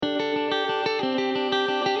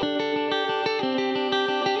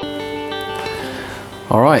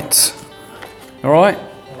All right. All right.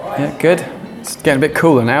 Yeah, good. It's getting a bit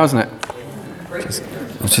cooler now, isn't it?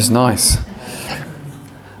 Which is nice.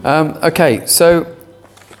 Okay, so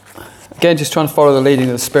again, just trying to follow the leading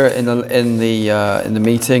of the Spirit in the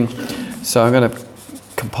meeting. So I'm going to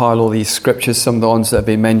compile all these scriptures, some of the ones that have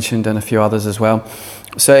been mentioned, and a few others as well.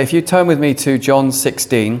 So if you turn with me to John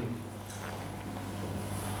 16,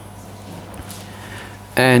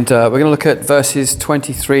 and we're going to look at verses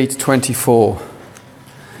 23 to 24.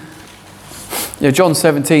 You know, John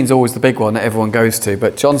 17 is always the big one that everyone goes to,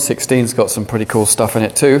 but John 16's got some pretty cool stuff in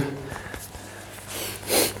it too.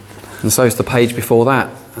 And so is the page before that,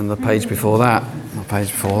 and the page before that, and the page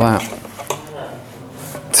before that.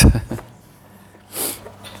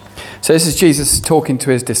 So this is Jesus talking to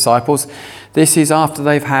his disciples. This is after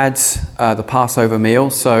they've had the Passover meal,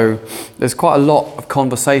 so there's quite a lot of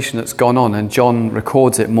conversation that's gone on, and John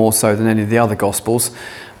records it more so than any of the other Gospels.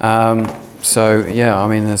 So yeah, I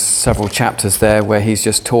mean, there's several chapters there where he's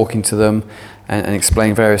just talking to them and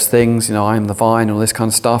explaining various things. You know, I am the vine, all this kind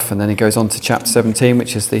of stuff. And then he goes on to chapter 17,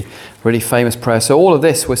 which is the really famous prayer. So all of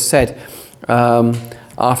this was said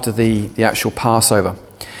after the actual Passover.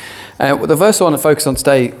 The verse I want to focus on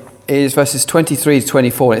today is verses 23 to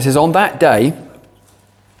 24. It says, on that day,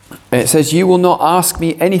 it says, you will not ask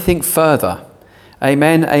me anything further.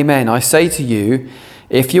 Amen, amen. I say to you,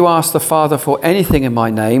 if you ask the Father for anything in my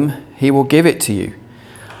name, he will give it to you.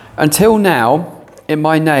 Until now, in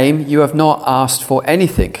my name, you have not asked for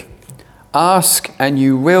anything. Ask and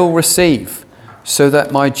you will receive, so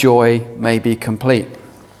that my joy may be complete.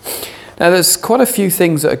 Now, there's quite a few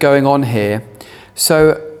things that are going on here.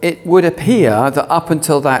 So it would appear that up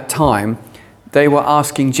until that time, they were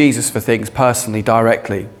asking Jesus for things personally,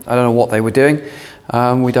 directly. I don't know what they were doing.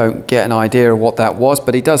 We don't get an idea of what that was,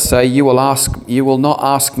 but he does say, you will not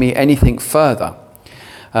ask me anything further.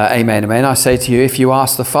 Amen, amen. I say to you, if you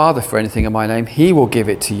ask the Father for anything in my name, he will give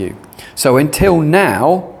it to you. So until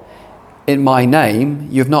now, in my name,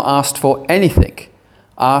 you've not asked for anything.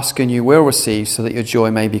 Ask and you will receive, so that your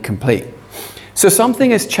joy may be complete. So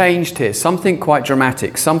something has changed here, something quite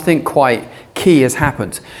dramatic, something quite key has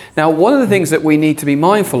happened. Now, one of the things that we need to be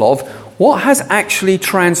mindful of, what has actually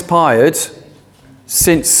transpired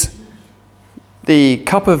since the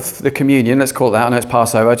cup of the communion, let's call it that, I know it's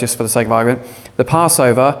Passover, just for the sake of argument, the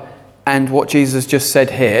Passover and what Jesus just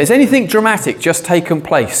said here. Has anything dramatic just taken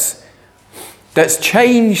place that's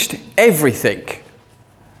changed everything?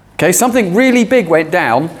 Okay, something really big went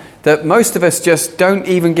down that most of us just don't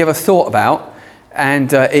even give a thought about,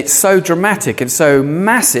 and it's so dramatic and so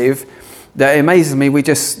massive that it amazes me we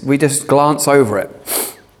just glance over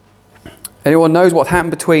it. Anyone knows what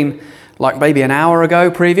happened between like maybe an hour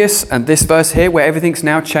ago previous and this verse here, where everything's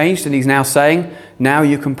now changed and he's now saying, now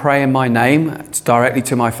you can pray in my name, it's directly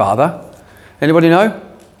to my Father? Anybody know?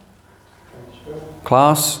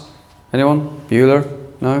 Class? Anyone? Bueller?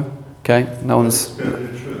 No? Okay, no one's...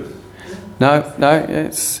 No,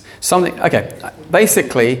 it's something... Okay,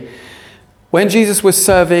 basically, when Jesus was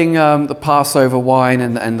serving the Passover wine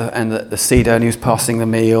and the cedar, and he was passing the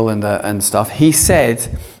meal and stuff, he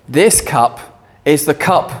said, this cup is the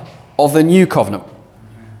cup of the new covenant.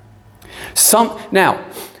 So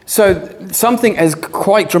something has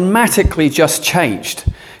quite dramatically just changed.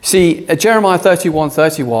 See, Jeremiah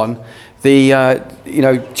 31:31,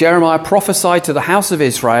 Jeremiah prophesied to the house of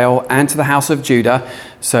Israel and to the house of Judah.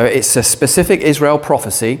 So it's a specific Israel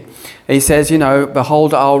prophecy. He says,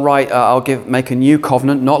 behold, I'll make a new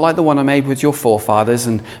covenant, not like the one I made with your forefathers.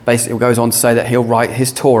 And basically it goes on to say that he'll write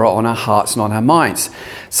his Torah on our hearts and on our minds.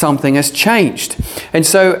 Something has changed. And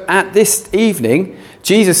so at this evening,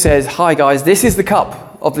 Jesus says, hi guys, this is the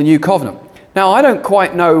cup of the new covenant. Now, I don't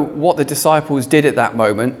quite know what the disciples did at that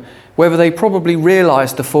moment, whether they probably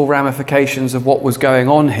realized the full ramifications of what was going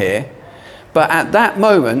on here. But at that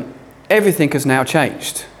moment, everything has now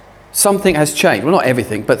changed. Something has changed. Well, not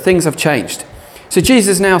everything, but things have changed. So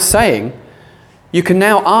Jesus is now saying, you can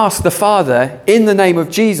now ask the Father in the name of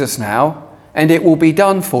Jesus now, and it will be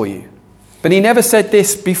done for you. But he never said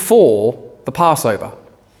this before the Passover,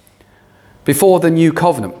 before the new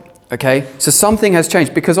covenant. Okay, so something has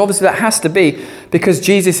changed, because obviously that has to be because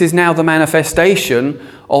Jesus is now the manifestation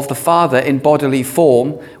of the Father in bodily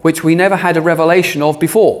form, which we never had a revelation of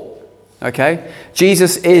before. Okay,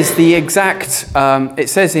 Jesus is the exact, it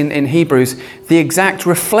says in Hebrews, the exact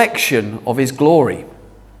reflection of his glory.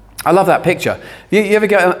 I love that picture. You ever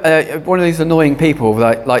get one of these annoying people,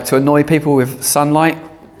 like to annoy people with sunlight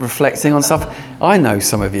reflecting on stuff? I know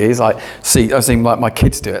some of you. It's like, I've seen like my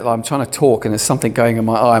kids do it. Like, I'm trying to talk and there's something going in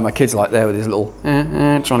my eye. My kid's like there with his little,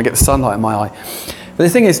 trying to get the sunlight in my eye. But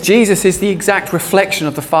the thing is, Jesus is the exact reflection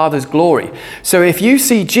of the Father's glory. So if you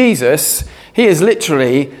see Jesus, he is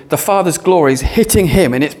literally, the Father's glory is hitting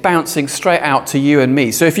him and it's bouncing straight out to you and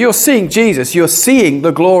me. So if you're seeing Jesus, you're seeing the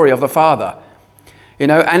glory of the Father. You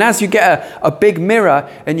know, and as you get a big mirror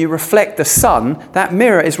and you reflect the sun, that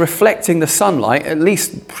mirror is reflecting the sunlight, at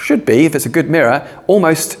least should be, if it's a good mirror,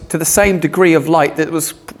 almost to the same degree of light that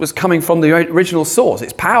was coming from the original source.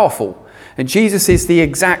 It's powerful. And Jesus is the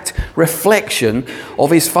exact reflection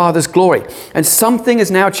of his Father's glory. And something has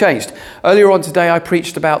now changed. Earlier on today, I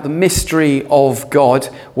preached about the mystery of God,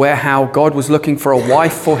 where how God was looking for a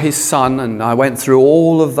wife for his Son. And I went through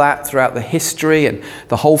all of that throughout the history and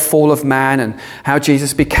the whole fall of man, and how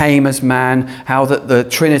Jesus became as man, how that the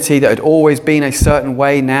Trinity that had always been a certain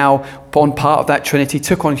way now, upon part of that Trinity,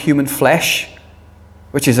 took on human flesh,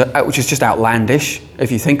 which is just outlandish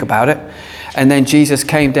if you think about it. And then Jesus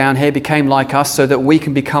came down here, became like us, so that we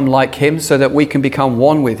can become like him, so that we can become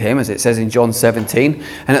one with him, as it says in John 17.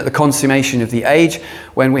 And at the consummation of the age,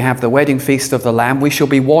 when we have the wedding feast of the Lamb, we shall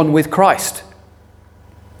be one with Christ.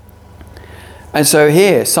 And so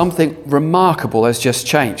here, something remarkable has just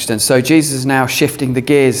changed. And so Jesus is now shifting the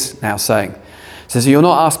gears, now saying, says, you'll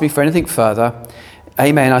not ask me for anything further.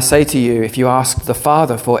 Amen, I say to you, if you ask the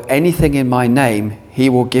Father for anything in my name, he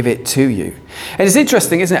will give it to you. And it's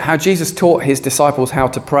interesting, isn't it, how Jesus taught his disciples how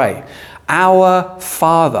to pray. Our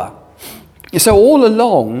Father. So all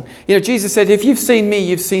along, Jesus said, if you've seen me,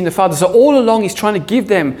 you've seen the Father. So all along, he's trying to give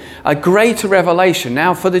them a greater revelation.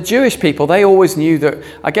 Now, for the Jewish people, they always knew that,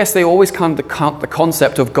 I guess they always kind of the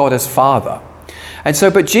concept of God as Father. And so,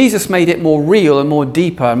 but Jesus made it more real and more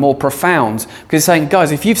deeper and more profound. Because he's saying,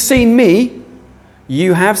 guys, if you've seen me,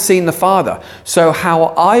 you have seen the Father. So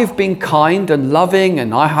how I've been kind and loving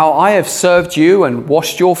and how I have served you and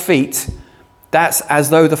washed your feet, that's as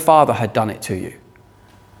though the Father had done it to you.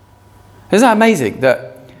 Isn't that amazing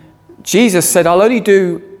that Jesus said, I'll only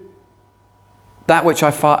do that which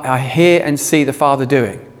I hear and see the Father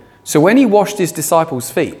doing. So when he washed his disciples'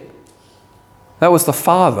 feet, that was the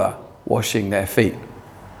Father washing their feet.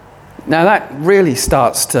 Now that really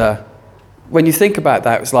starts to, when you think about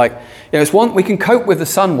that, it's like, it's one, we can cope with the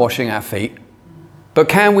Son washing our feet, but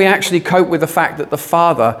can we actually cope with the fact that the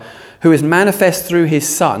Father, who is manifest through his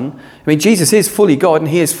Son, I mean, Jesus is fully God and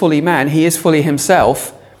he is fully man, he is fully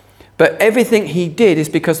himself, but everything he did is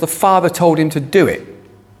because the Father told him to do it.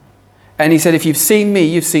 And he said, if you've seen me,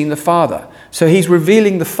 you've seen the Father. So he's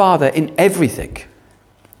revealing the Father in everything.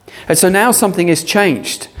 And so now something has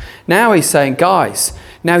changed. Now he's saying, guys,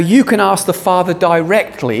 now you can ask the Father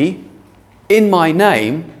directly in my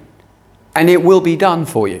name, and it will be done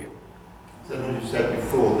for you. So you said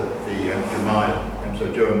before that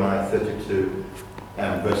the Jeremiah 32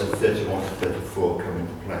 verses 31 to 34 come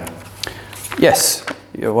into play. Yes,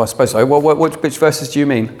 well, I suppose so. Which verses do you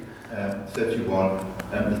mean? 31.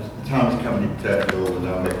 The time is coming in terrible, and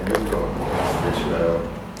I'll make a new covenant with Israel.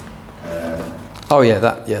 Oh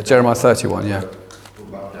yeah, Jeremiah 31. Yeah. Go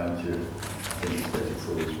back down to 34.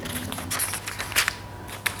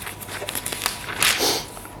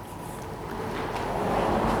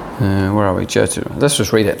 Where are we? Let's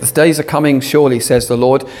just read it. The days are coming, surely, says the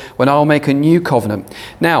Lord, when I will make a new covenant.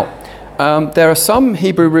 Now, there are some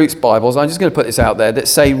Hebrew Roots Bibles, I'm just going to put this out there, that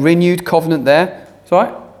say renewed covenant there. Is that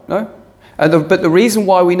right? No? But the reason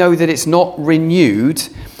why we know that it's not renewed,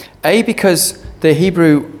 because the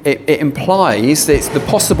Hebrew, it implies that the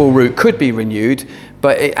possible root could be renewed,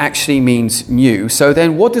 but it actually means new. So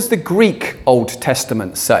then what does the Greek Old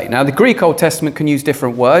Testament say? Now, the Greek Old Testament can use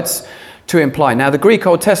different words to imply. Now, the Greek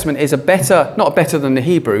Old Testament is not better than the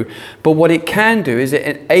Hebrew, but what it can do is it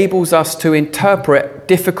enables us to interpret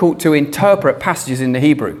difficult to interpret passages in the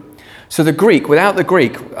Hebrew. So the Greek, without the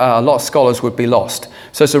Greek, a lot of scholars would be lost.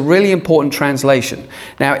 So it's a really important translation.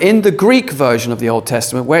 Now, in the Greek version of the Old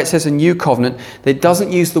Testament, where it says a new covenant, it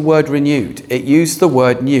doesn't use the word renewed. It used the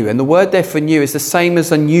word new. And the word there for new is the same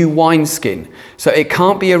as a new wineskin. So it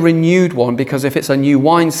can't be a renewed one, because if it's a new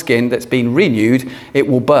wineskin that's been renewed, it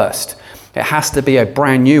will burst. It has to be a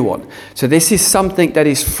brand new one. So this is something that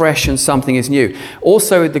is fresh and something is new.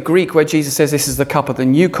 Also, the Greek where Jesus says this is the cup of the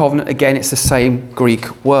new covenant, again, it's the same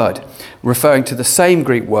Greek word, referring to the same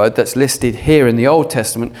Greek word that's listed here in the Old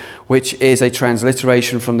Testament, which is a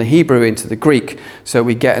transliteration from the Hebrew into the Greek. So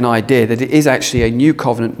we get an idea that it is actually a new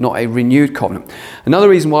covenant, not a renewed covenant. Another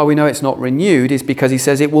reason why we know it's not renewed is because he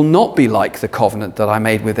says it will not be like the covenant that I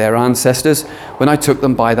made with their ancestors when I took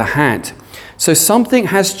them by the hand. So something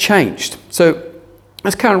has changed. So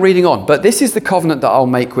let's carry on reading on. But this is the covenant that I'll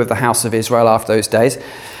make with the house of Israel after those days.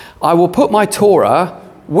 I will put my Torah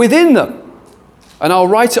within them, and I'll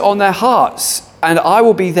write it on their hearts, and I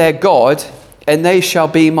will be their God, and they shall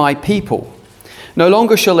be my people. No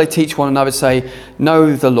longer shall they teach one another, say,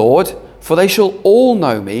 know the Lord, for they shall all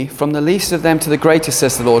know me, from the least of them to the greatest,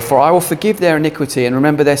 says the Lord, for I will forgive their iniquity and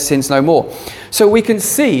remember their sins no more. So we can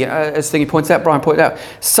see, as Thingy points out, Brian pointed out,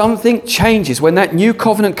 something changes. When that new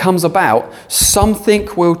covenant comes about, something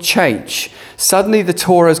will change. Suddenly the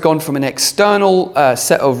Torah has gone from an external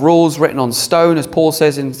set of rules written on stone, as Paul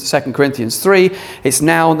says in 2 Corinthians 3. It's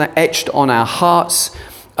now etched on our hearts.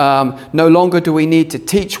 No longer do we need to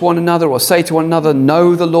teach one another or say to one another,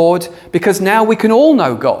 know the Lord, because now we can all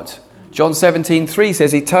know God. John 17:3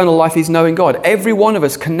 says eternal life is knowing God. Every one of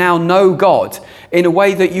us can now know God in a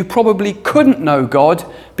way that you probably couldn't know God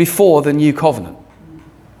before the new covenant.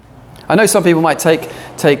 I know some people might take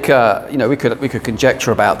we could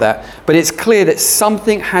conjecture about that, but it's clear that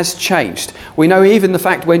something has changed. We know even the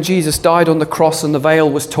fact when Jesus died on the cross and the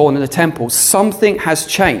veil was torn in the temple, something has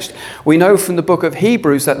changed. We know from the book of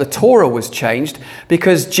Hebrews that the Torah was changed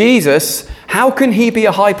because Jesus, how can he be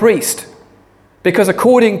a high priest? Because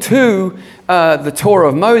according to the Torah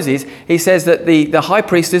of Moses, he says that the high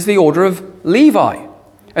priest is the order of Levi.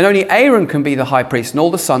 And only Aaron can be the high priest, and all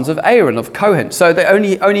the sons of Aaron, of Cohen. So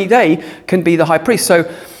only they can be the high priest.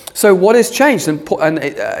 So what has changed? And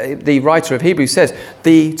the writer of Hebrews says,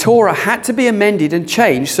 the Torah had to be amended and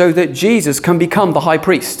changed so that Jesus can become the high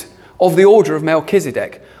priest of the order of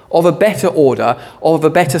Melchizedek, of a better order, of a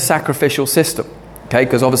better sacrificial system. Okay,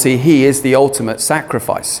 because obviously he is the ultimate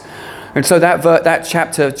sacrifice. And so that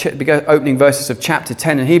chapter, opening verses of chapter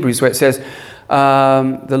 10 in Hebrews, where it says,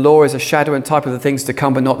 the law is a shadow and type of the things to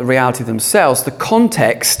come, but not the reality themselves. The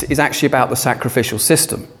context is actually about the sacrificial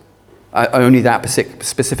system, only that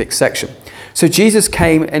specific section. So Jesus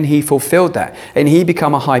came and he fulfilled that, and he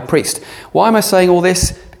became a high priest. Why am I saying all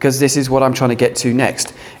this? Because this is what I'm trying to get to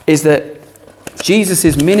next, is that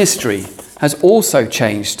Jesus' ministry has also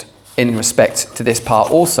changed in respect to this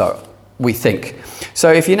part also, we think.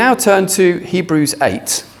 So if you now turn to Hebrews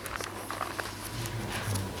 8.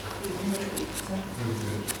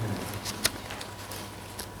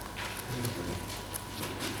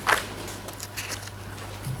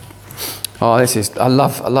 Oh, I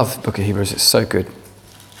love the book of Hebrews. It's so good.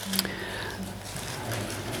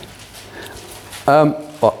 All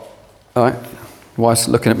right. Wife's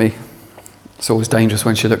looking at me. It's always dangerous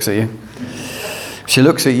when she looks at you. If she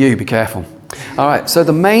looks at you, be careful. All right. So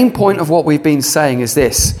the main point of what we've been saying is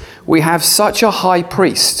this. We have such a high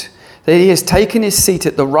priest that he has taken his seat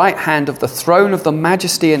at the right hand of the throne of the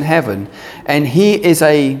majesty in heaven, and he is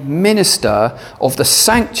a minister of the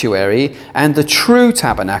sanctuary and the true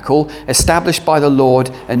tabernacle established by the Lord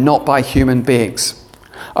and not by human beings.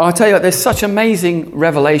 I'll tell you, there's such amazing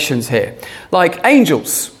revelations here. Like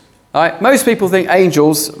angels. Right? Most people think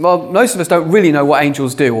angels, well, most of us don't really know what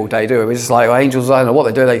angels do all day, do we? We're just like, well, angels, I don't know what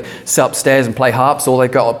they do. They sit upstairs and play harps, or they've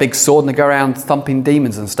got a big sword and they go around thumping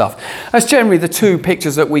demons and stuff. That's generally the two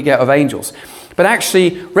pictures that we get of angels. But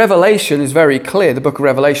actually, Revelation is very clear. The book of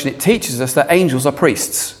Revelation, it teaches us that angels are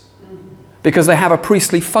priests, because they have a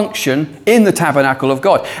priestly function in the tabernacle of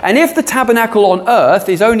God. And if the tabernacle on earth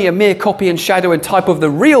is only a mere copy and shadow and type of the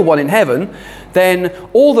real one in heaven, then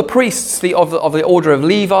all the priests of the order of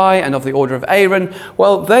Levi and of the order of Aaron,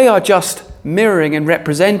 well, they are just mirroring and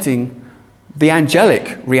representing the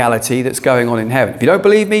angelic reality that's going on in heaven. If you don't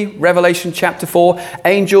believe me, Revelation chapter 4,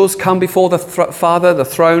 angels come before the Father, the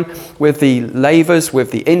throne, with the lavers,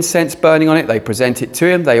 with the incense burning on it. They present it to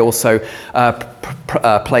him. They also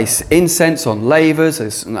place incense on lavers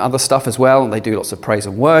and other stuff as well. And they do lots of praise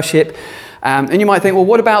and worship. And you might think, well,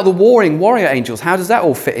 what about the warrior angels? How does that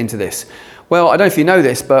all fit into this? Well, I don't know if you know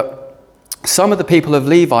this, but some of the people of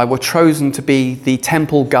Levi were chosen to be the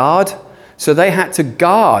temple guard. So they had to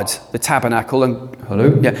guard the tabernacle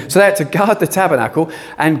So they had to guard the tabernacle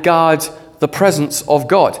and guard the presence of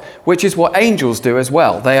God, which is what angels do as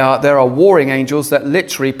well. There are warring angels that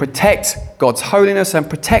literally protect God's holiness and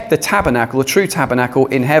protect the tabernacle, the true tabernacle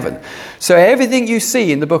in heaven. So everything you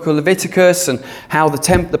see in the book of Leviticus and how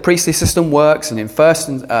the priestly system works, and in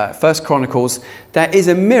First Chronicles, that is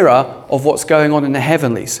a mirror of what's going on in the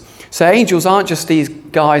heavenlies. So angels aren't just these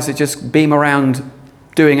guys that just beam around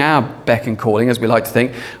doing our beck and calling, as we like to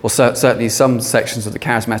think, or certainly some sections of the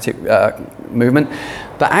charismatic movement,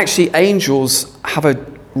 but actually angels have a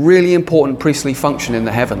really important priestly function in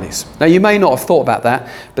the heavenlies. Now, you may not have thought about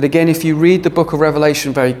that, but again, if you read the book of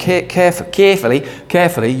Revelation very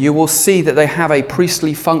carefully, you will see that they have a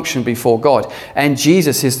priestly function before God, and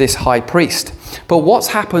Jesus is this high priest. But what's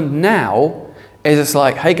happened now is it's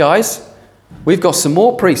like, hey guys, we've got some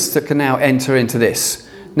more priests that can now enter into this.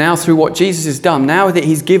 Now, through what Jesus has done, now that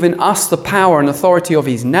he's given us the power and authority of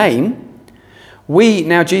his name,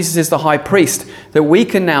 now Jesus is the high priest, that we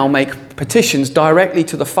can now make petitions directly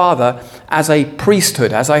to the Father as a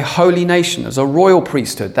priesthood, as a holy nation, as a royal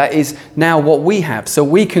priesthood. That is now what we have. So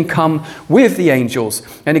we can come with the angels.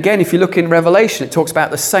 And again, if you look in Revelation, it talks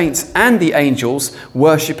about the saints and the angels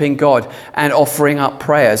worshipping God and offering up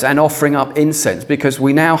prayers and offering up incense, because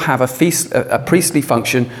we now have a priestly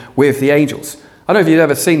function with the angels. I don't know if you've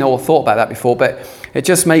ever seen or thought about that before, but it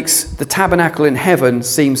just makes the tabernacle in heaven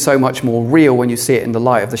seem so much more real when you see it in the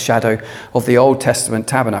light of the shadow of the Old Testament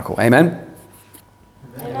tabernacle. Amen?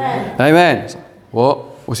 Amen. Amen.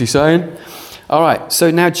 What was he saying? All right, so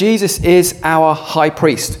now Jesus is our high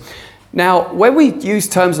priest. Now, when we use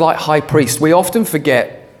terms like high priest, we often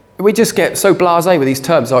forget, we just get so blasé with these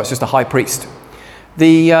terms. Oh, it's just a high priest.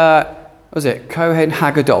 What was it? Kohen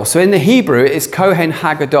Hagadol. So in the Hebrew, it's Kohen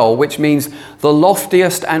Hagadol, which means the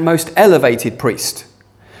loftiest and most elevated priest.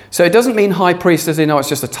 So it doesn't mean high priest as in, oh, it's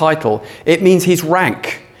just a title. It means his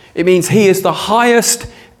rank. It means he is the highest,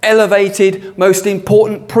 elevated, most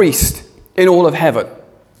important priest in all of heaven.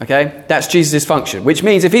 Okay? That's Jesus' function, which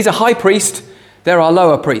means if he's a high priest, there are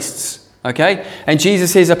lower priests. Okay? And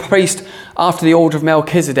Jesus is a priest after the order of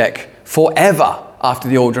Melchizedek forever. After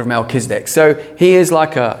the order of Melchizedek. So he is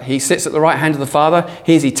he sits at the right hand of the Father.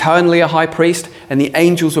 He is eternally a high priest, and the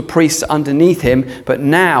angels were priests underneath him. But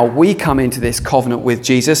now we come into this covenant with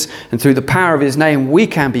Jesus, and through the power of his name, we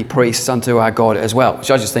can be priests unto our God as well,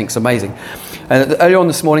 which I just think is amazing. And earlier on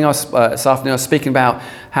this morning, this afternoon, I was speaking about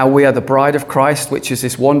how we are the bride of Christ, which is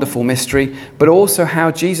this wonderful mystery, but also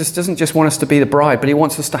how Jesus doesn't just want us to be the bride, but he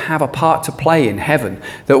wants us to have a part to play in heaven,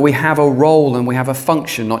 that we have a role and we have a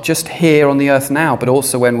function, not just here on the earth now, but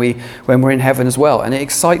also when we're in heaven as well. And it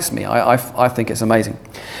excites me. I think it's amazing.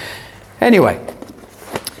 Anyway,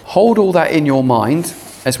 hold all that in your mind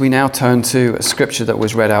as we now turn to a scripture that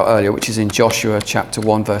was read out earlier, which is in Joshua chapter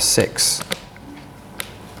 1, verse 6.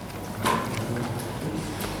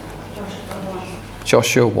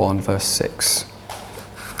 Joshua 1, verse 6.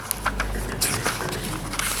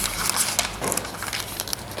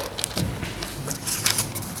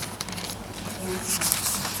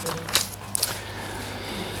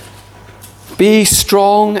 Be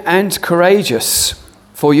strong and courageous,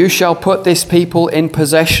 for you shall put this people in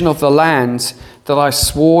possession of the land that I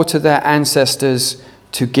swore to their ancestors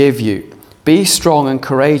to give you. Be strong and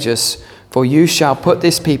courageous, for you shall put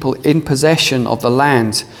this people in possession of the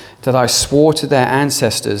land that I swore to their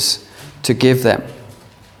ancestors to give them.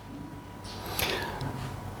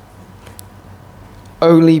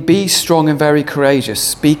 Only be strong and very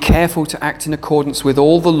courageous. Be careful to act in accordance with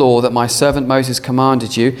all the law that my servant Moses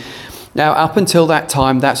commanded you. Now, up until that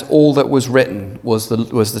time, that's all that was written was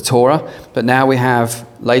the Torah. But now we have,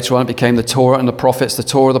 later on, it became the Torah and the prophets, the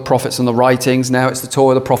Torah, the prophets, and the writings. Now it's the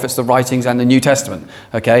Torah, the prophets, the writings, and the New Testament.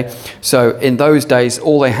 Okay? So in those days,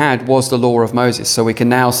 all they had was the law of Moses. So we can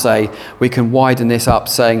now say, we can widen this up,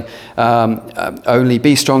 saying, only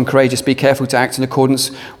be strong, courageous, be careful to act in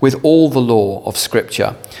accordance with all the law of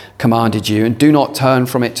Scripture commanded you, and do not turn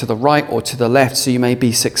from it to the right or to the left, so you may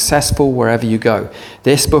be successful wherever you go.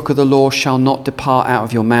 This book of the law shall not depart out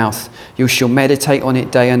of your mouth. You shall meditate on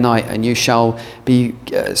it day and night, and you shall be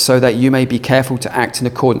so that you may be careful to act in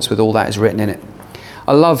accordance with all that is written in it.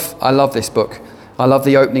 I love this book. I love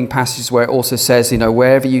the opening passages where it also says,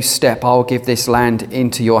 wherever you step, I will give this land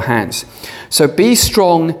into your hands. So be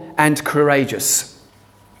strong and courageous.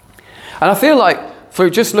 And I feel like, through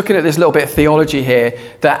just looking at this little bit of theology here,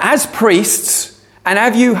 that as priests, and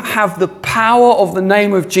as you have the power of the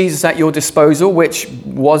name of Jesus at your disposal, which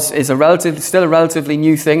is still a relatively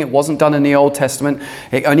new thing. It wasn't done in the Old Testament.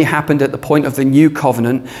 It only happened at the point of the new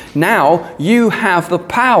covenant. Now you have the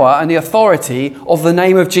power and the authority of the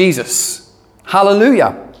name of Jesus.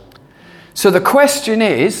 Hallelujah. So the question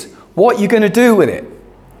is, what are you going to do with it?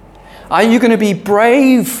 Are you going to be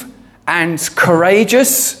brave and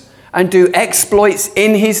courageous and do exploits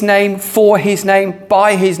in his name, for his name,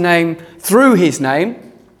 by his name, through his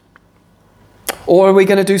name? Or are we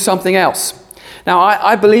going to do something else? Now,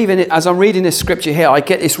 I believe in it. As I'm reading this scripture here, I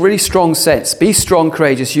get this really strong sense. Be strong,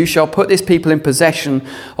 courageous. You shall put this people in possession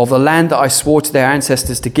of the land that I swore to their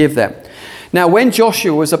ancestors to give them. Now, when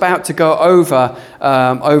Joshua was about to go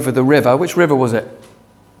over the river, which river was it?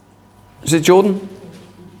 Is it Jordan?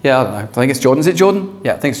 Yeah, I don't know. I think it's Jordan. Is it Jordan?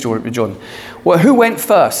 Yeah, I think it's Jordan. Well, who went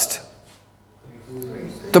first?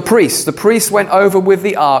 The priest. The priest went over with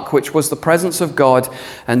the ark, which was the presence of God,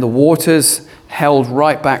 and the waters held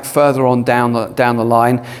right back further on down the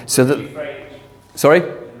line, so that. Euphrates. Sorry.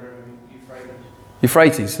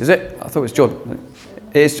 Euphrates. Is it? I thought it was Jordan.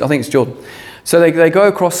 It is. I think it's Jordan. So they go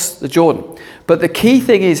across the Jordan. But the key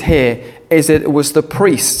thing is here is that it was the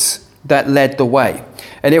priests that led the way.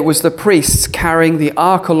 And it was the priests carrying the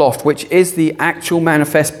ark aloft, which is the actual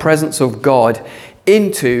manifest presence of God,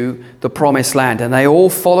 into the promised land. And they all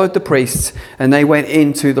followed the priests and they went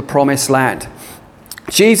into the promised land.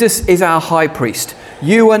 Jesus is our high priest.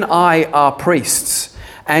 You and I are priests.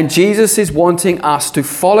 And Jesus is wanting us to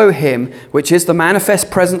follow him, which is the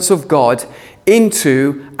manifest presence of God,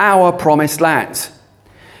 into our promised land.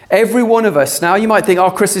 Every one of us. Now you might think,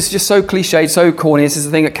 oh, Chris, this is just so cliched, so corny. This is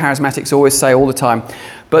the thing that charismatics always say all the time.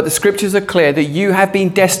 But the scriptures are clear that you have been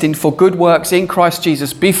destined for good works in Christ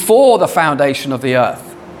Jesus before the foundation of the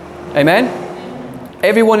earth. Amen?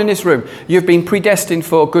 Everyone in this room, you've been predestined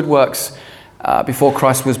for good works before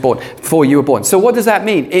Christ was born, before you were born. So what does that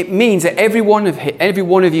mean? It means that every one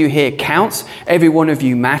of you here counts. Every one of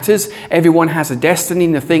you matters. Everyone has a destiny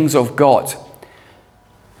in the things of God.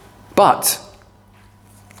 But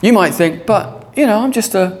you might think, but, you know, I'm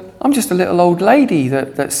just a little old lady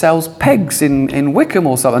that sells pegs in Wickham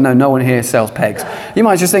or something. No one here sells pegs. You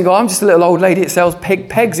might just think, oh, I'm just a little old lady that sells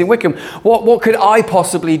pegs in Wickham. What could I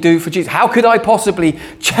possibly do for Jesus? How could I possibly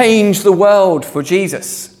change the world for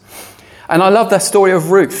Jesus? And I love that story of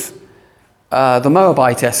Ruth, the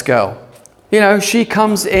Moabitess girl. You know, she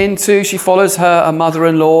follows her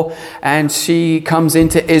mother-in-law, and she comes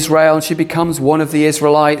into Israel, and she becomes one of the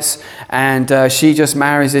Israelites, and she just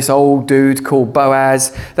marries this old dude called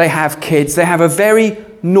Boaz. They have kids. They have a very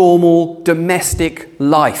normal domestic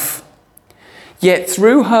life. Yet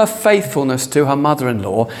through her faithfulness to her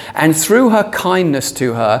mother-in-law, and through her kindness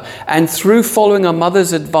to her, and through following her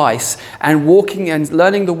mother's advice and walking and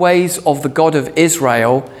learning the ways of the God of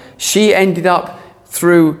Israel, she ended up,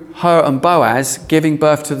 through her and Boaz, giving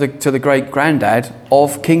birth to the great-granddad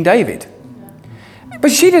of King David.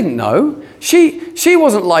 But she didn't know. She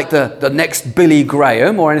wasn't like the next Billy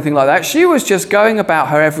Graham or anything like that. She was just going about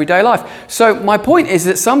her everyday life. So my point is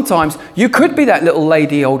that sometimes you could be that little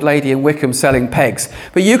old lady in Wickham selling pegs,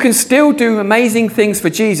 but you can still do amazing things for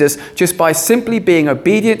Jesus just by simply being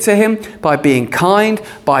obedient to him, by being kind,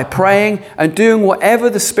 by praying and doing whatever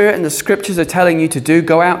the Spirit and the scriptures are telling you to do.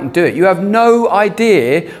 Go out and do it. You have no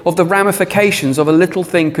idea of the ramifications of a little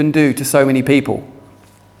thing can do to so many people.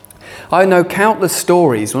 I know countless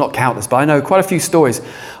stories, well not countless, but I know quite a few stories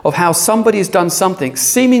of how somebody has done something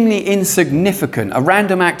seemingly insignificant, a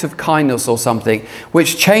random act of kindness or something,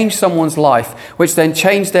 which changed someone's life, which then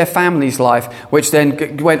changed their family's life, which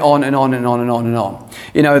then went on and on and on and on and on.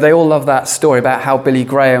 You know, they all love that story about how Billy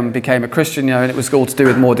Graham became a Christian, you know, and it was all to do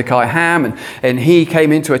with Mordecai Ham, and he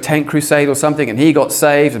came into a tent crusade or something, and he got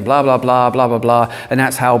saved, and blah, blah, blah, blah, blah, blah, and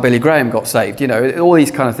that's how Billy Graham got saved, you know, all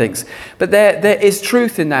these kind of things. But there is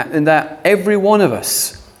truth in that every one of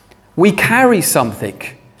us, we carry something.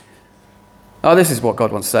 Oh, this is what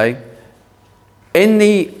God wants to say.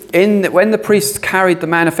 When the priests carried the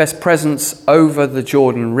manifest presence over the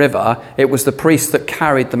Jordan River, it was the priests that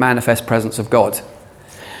carried the manifest presence of God.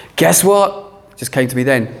 Guess what? Just came to me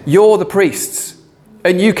then. You're the priests,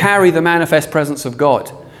 and you carry the manifest presence of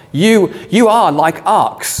God. You are like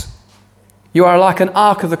arks. You are like an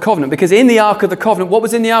ark of the covenant, because in the ark of the covenant, what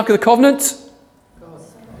was in the ark of the covenant?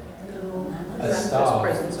 A staff.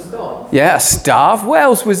 Presence of God. Yeah, a staff. What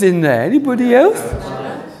else was in there? Anybody else?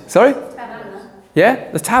 Sorry?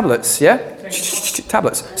 Yeah, the tablets. Yeah,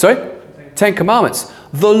 tablets. Sorry? 10 Commandments.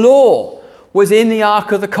 The law was in the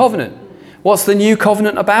Ark of the Covenant. What's the new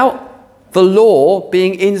covenant about? The law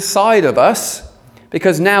being inside of us,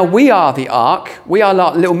 because now we are the ark. We are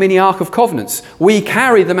like a little mini ark of covenants. We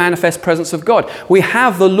carry the manifest presence of God. We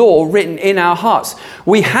have the law written in our hearts.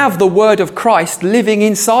 We have the word of Christ living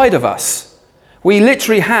inside of us. We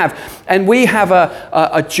literally have, and we have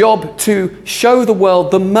a job to show the world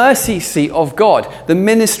the mercy seat of God, the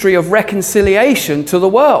ministry of reconciliation to the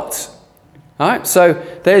world. All right, so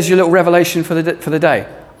there's your little revelation for the day.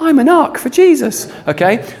 I'm an ark for Jesus.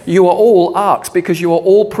 Okay, you are all arks because you are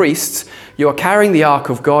all priests. You are carrying the ark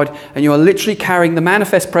of God, and you are literally carrying the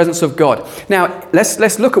manifest presence of God. Now,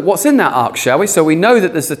 let's look at what's in that ark, shall we? So we know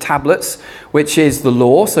that there's the tablets, which is the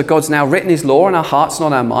law. So God's now written his law in our hearts,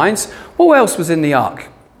 not our minds. What else was in the ark?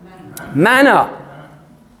 Manna.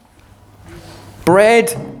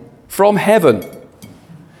 Bread from heaven.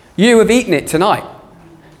 You have eaten it tonight.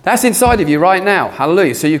 That's inside of you right now.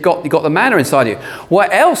 Hallelujah. So you've got the manna inside of you.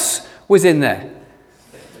 What else was in there?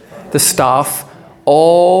 The staff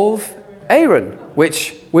of Aaron,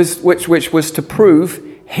 which was to prove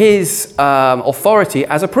his authority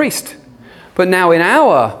as a priest. But now in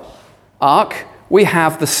our ark, we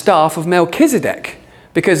have the staff of Melchizedek,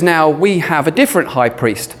 because now we have a different high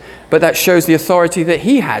priest, but that shows the authority that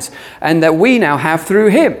he has and that we now have through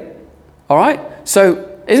him. All right?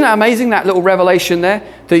 So isn't that amazing, that little revelation there?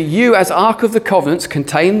 That you, as Ark of the Covenants,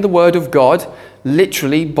 contain the Word of God,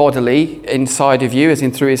 literally, bodily, inside of you, as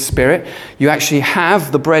in through His Spirit. You actually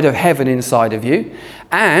have the bread of heaven inside of you.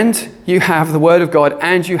 And you have the Word of God,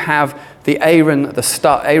 and you have the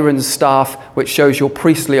Aaron's staff, which shows your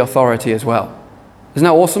priestly authority as well. Isn't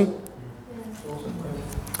that awesome?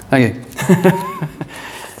 Thank you.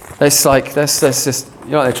 That's just,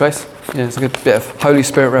 you know what there, Trace? Yeah, it's a good bit of Holy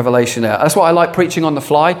Spirit revelation there. That's why I like preaching on the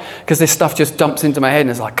fly, because this stuff just dumps into my head and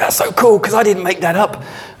it's like, that's so cool, because I didn't make that up.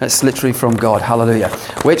 That's literally from God. Hallelujah.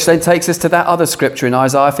 Which then takes us to that other scripture in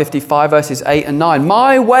Isaiah 55 verses 8 and 9.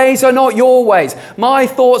 My ways are not your ways. My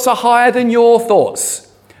thoughts are higher than your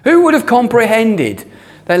thoughts. Who would have comprehended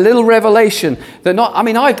that little revelation?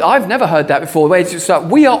 I've never heard that before. Where it's just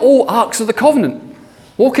like, we are all arks of the covenant,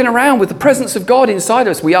 walking around with the presence of God inside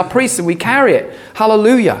us. We are priests and we carry it.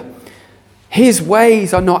 Hallelujah. His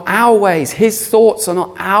ways are not our ways. His thoughts are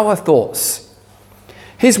not our thoughts.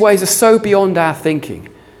 His ways are so beyond our thinking.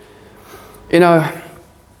 You know,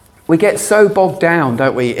 we get so bogged down,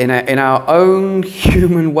 don't we, in our own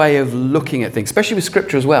human way of looking at things, especially with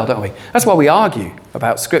Scripture as well, don't we? That's why we argue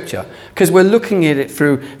about Scripture, because we're looking at it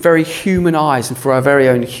through very human eyes and through our very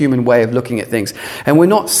own human way of looking at things. And we're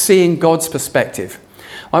not seeing God's perspective.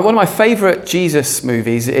 One of my favourite Jesus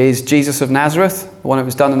movies is Jesus of Nazareth, the one that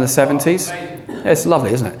was done in the 70s. Yeah, it's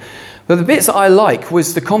lovely, isn't it? But the bits that I like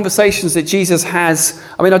was the conversations that Jesus has.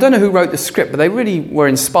 I mean, I don't know who wrote the script, but they really were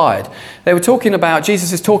inspired. They were talking about,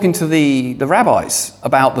 Jesus is talking to the rabbis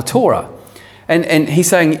about the Torah. And he's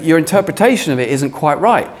saying, your interpretation of it isn't quite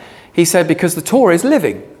right. He said, because the Torah is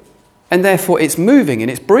living, and therefore it's moving and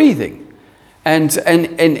it's breathing. And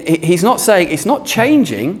he's not saying it's not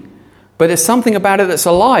changing, but there's something about it that's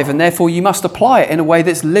alive, and therefore you must apply it in a way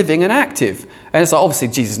that's living and active. And it's like, obviously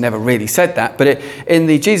Jesus never really said that, but in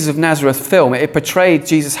the Jesus of Nazareth film, it portrayed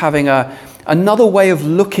Jesus having another way of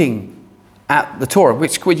looking at the Torah,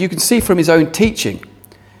 which you can see from his own teaching.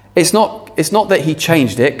 It's not that he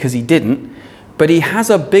changed it, because he didn't, but he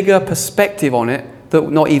has a bigger perspective on it that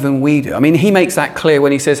not even we do. I mean, he makes that clear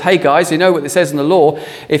when he says, hey guys, you know what it says in the law,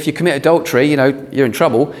 if you commit adultery, you know, you're in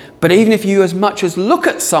trouble. But even if you as much as look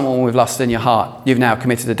at someone with lust in your heart, you've now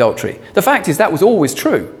committed adultery. The fact is that was always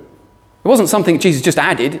true. It wasn't something Jesus just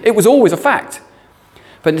added. It was always a fact.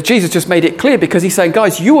 But Jesus just made it clear, because he's saying,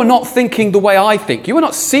 guys, you are not thinking the way I think. You are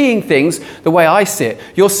not seeing things the way I see it.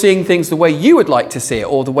 You're seeing things the way you would like to see it,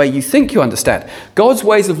 or the way you think you understand. God's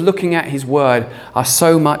ways of looking at his word are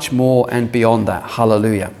so much more and beyond that.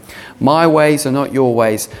 Hallelujah. My ways are not your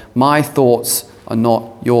ways. My thoughts are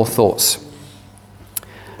not your thoughts.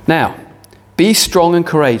 Now, be strong and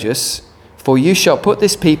courageous, for you shall put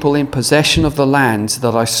this people in possession of the land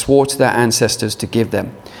that I swore to their ancestors to give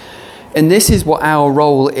them. And this is what our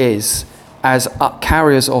role is as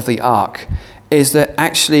carriers of the ark, is that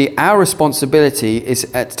actually our responsibility is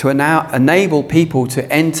to now enable people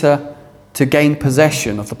to gain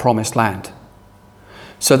possession of the promised land.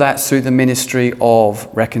 So that's through the ministry of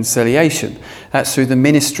reconciliation. That's through the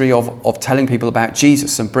ministry of telling people about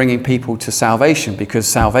Jesus and bringing people to salvation, because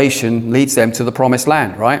salvation leads them to the promised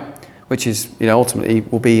land, right? Which is, you know, ultimately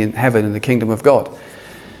will be in heaven in the kingdom of God.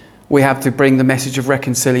 We have to bring the message of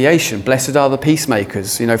reconciliation. Blessed are the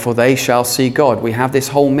peacemakers, you know, for they shall see God. We have this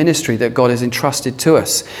whole ministry that God has entrusted to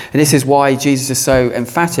us. And this is why Jesus is so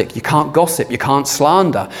emphatic. You can't gossip, you can't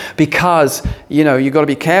slander, because, you know, you've got to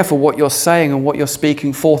be careful what you're saying and what you're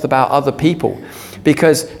speaking forth about other people.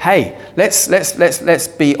 Because, hey, let's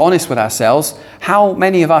be honest with ourselves. How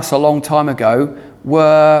many of us a long time ago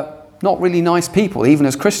were not really nice people, even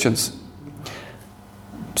as Christians?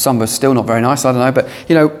 Some are still not very nice, I don't know, but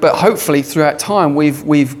you know, but hopefully throughout time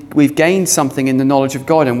we've gained something in the knowledge of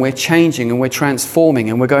God, and we're changing and we're transforming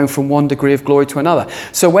and we're going from one degree of glory to another.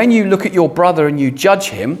 So when you look at your brother and you judge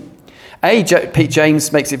him,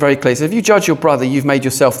 James makes it very clear. So if you judge your brother, you've made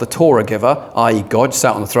yourself the Torah giver, i.e. God,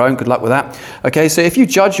 sat on the throne. Good luck with that. Okay, so if you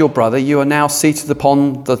judge your brother, you are now seated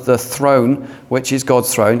upon the throne, which is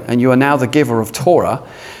God's throne, and you are now the giver of Torah.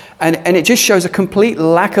 And it just shows a complete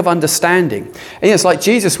lack of understanding. And it's like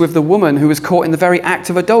Jesus with the woman who was caught in the very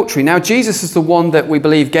act of adultery. Now, Jesus is the one that we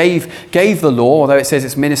believe gave the law, although it says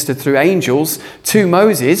it's ministered through angels, to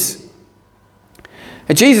Moses.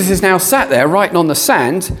 And Jesus is now sat there writing on the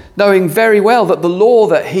sand, knowing very well that the law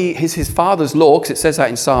that is his father's law, because it says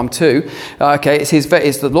that in Psalm 2,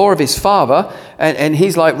 it's the law of his father, and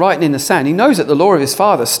he's like writing in the sand. He knows that the law of his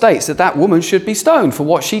father states that woman should be stoned for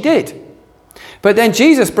what she did. But then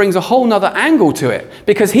Jesus brings a whole nother angle to it,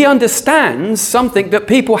 because he understands something that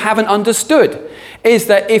people haven't understood, is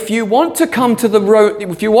that if you want to come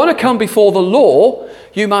before the law,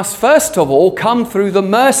 you must first of all come through the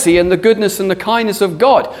mercy and the goodness and the kindness of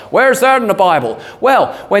God. Where is that in the Bible?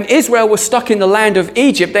 Well, when Israel was stuck in the land of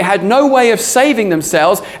Egypt, they had no way of saving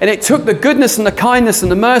themselves, and it took the goodness and the kindness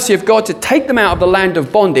and the mercy of God to take them out of the land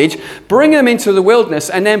of bondage, bring them into the wilderness,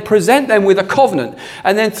 and then present them with a covenant.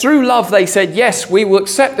 And then through love they said, yes, we will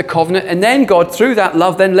accept the covenant, and then God, through that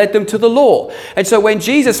love, then led them to the law. And so when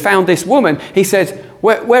Jesus found this woman, he said,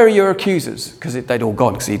 where are your accusers? Because they'd all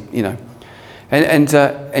gone, because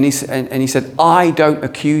and he said, I don't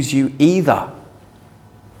accuse you either.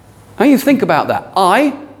 Now you think about that.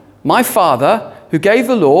 My Father, who gave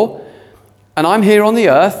the law, and I'm here on the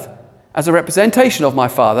earth as a representation of my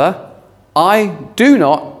Father, I do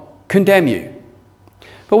not condemn you.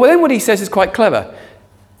 But then what he says is quite clever.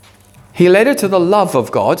 He led her to the love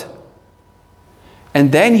of God,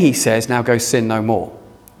 and then he says, now go sin no more.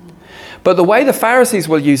 But the way the Pharisees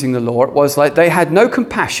were using the law was like they had no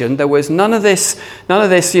compassion. There was none of this,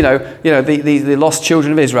 the lost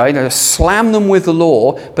children of Israel, slam them with the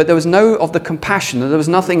law, but there was no of the compassion. There was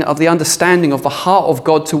nothing of the understanding of the heart of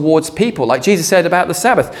God towards people. Like Jesus said about the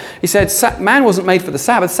Sabbath. He said, man wasn't made for the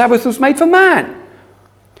Sabbath. Sabbath was made for man.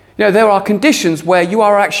 There are conditions where you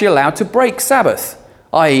are actually allowed to break Sabbath,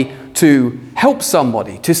 i.e. to help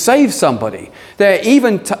somebody, to save somebody. There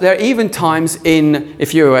are even times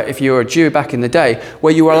if you were a Jew back in the day,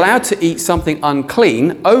 where you were allowed to eat something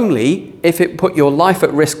unclean only if it put your life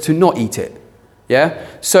at risk to not eat it. Yeah?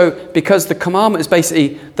 So because the commandment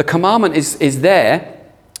is there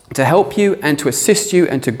to help you and to assist you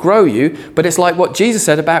and to grow you, but it's like what Jesus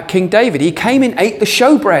said about King David. He came and ate the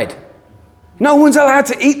showbread. No one's allowed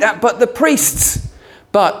to eat that but the priests.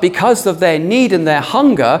 But because of their need and their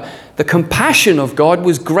hunger, the compassion of God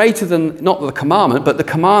was greater than, not the commandment, but the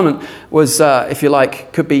commandment was, if you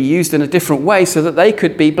like, could be used in a different way so that they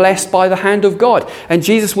could be blessed by the hand of God. And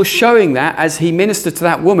Jesus was showing that as he ministered to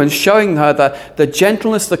that woman, showing her the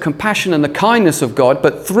gentleness, the compassion and the kindness of God,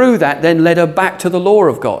 but through that then led her back to the law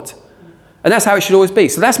of God. And that's how it should always be.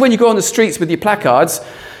 So that's when you go on the streets with your placards,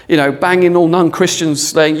 banging all non-Christians,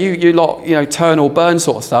 saying, you lot, turn or burn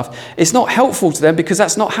sort of stuff. It's not helpful to them because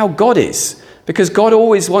that's not how God is. Because God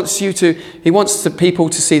always wants people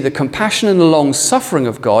to see the compassion and the long suffering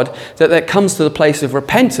of God, that comes to the place of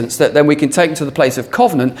repentance, that then we can take them to the place of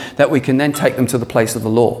covenant, that we can then take them to the place of the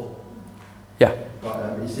law. Yeah.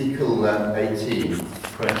 Ezekiel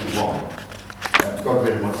 18:21. God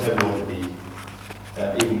really wants everyone to be,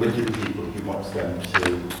 even wicked people, he wants them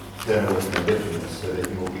to turn away from their wickedness so that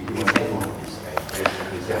he wants everyone to be saved.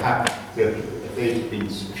 Basically,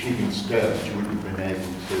 if she'd been stoned, she wouldn't have been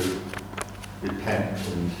able to repent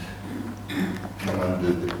and come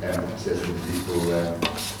under the, it says in people,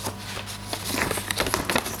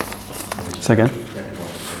 say again?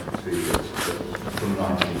 From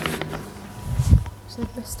 19. So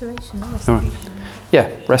restoration. Yeah,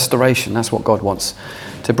 restoration. That's what God wants,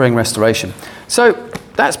 to bring restoration. So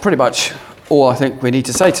that's pretty much all I think we need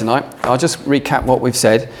to say tonight. I'll just recap what we've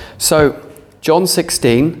said. So John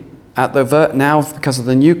 16, now because of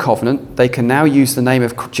the new covenant, they can now use the name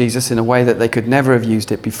of Jesus in a way that they could never have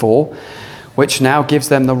used it before, which now gives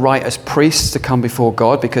them the right as priests to come before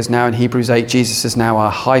God, because now in Hebrews 8, Jesus is now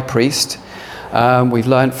our high priest. We've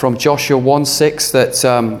learned from Joshua 1:6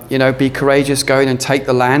 that, be courageous, go in and take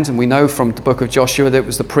the land. And we know from the book of Joshua that it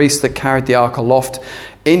was the priest that carried the ark aloft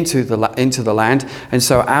into the land. And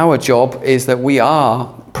so our job is that we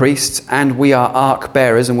are priests and we are ark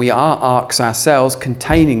bearers, and we are arks ourselves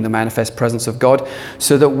containing the manifest presence of God,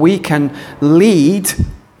 so that we can lead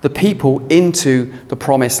the people into the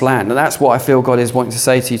promised land. And that's what I feel God is wanting to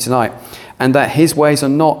say to you tonight. And that his ways are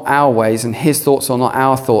not our ways and his thoughts are not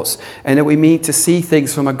our thoughts. And that we need to see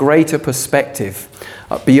things from a greater perspective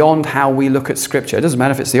beyond how we look at Scripture. It doesn't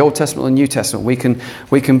matter if it's the Old Testament or the New Testament. We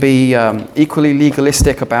can be equally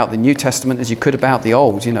legalistic about the New Testament as you could about the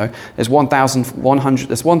Old. There's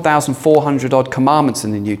 1,400 odd commandments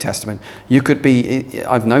in the New Testament.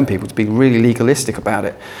 I've known people to be really legalistic about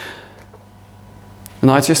it. And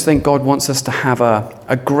I just think God wants us to have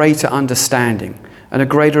a greater understanding and a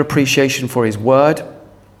greater appreciation for his word,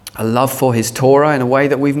 a love for his Torah in a way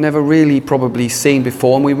that we've never really probably seen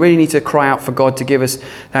before. And we really need to cry out for God to give us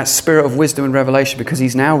that spirit of wisdom and revelation, because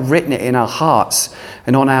he's now written it in our hearts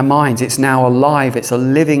and on our minds. It's now alive. It's a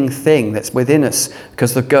living thing that's within us,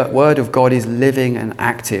 because the word of God is living and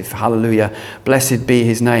active. Hallelujah. Blessed be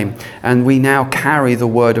his name. And we now carry the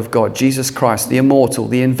word of God, Jesus Christ, the immortal,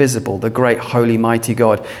 the invisible, the great, holy, mighty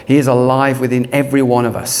God. He is alive within every one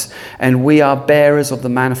of us. And we are bearers of the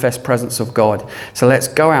manifest presence of God. So let's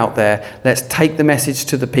go out out there, let's take the message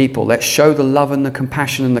to the people. Let's show the love and the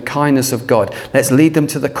compassion and the kindness of God. Let's lead them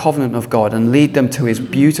to the covenant of God and lead them to his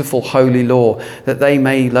beautiful holy law, that they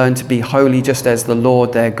may learn to be holy just as the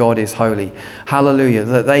Lord their God is holy. Hallelujah.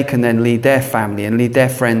 That they can then lead their family and lead their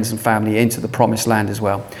friends and family into the promised land as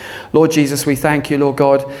well. Lord Jesus, we thank you, Lord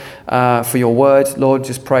God, for your word. Lord,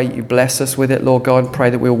 just pray you bless us with it, Lord God. Pray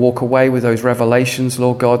that we'll walk away with those revelations,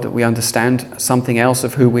 Lord God, that we understand something else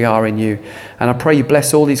of who we are in you. And I pray you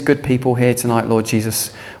bless all these good people here tonight, Lord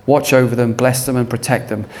Jesus. Watch over them, bless them and protect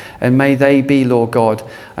them. And may they be, Lord God,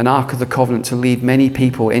 an ark of the covenant to lead many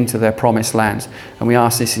people into their promised land. And we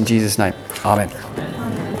ask this in Jesus' name. Amen.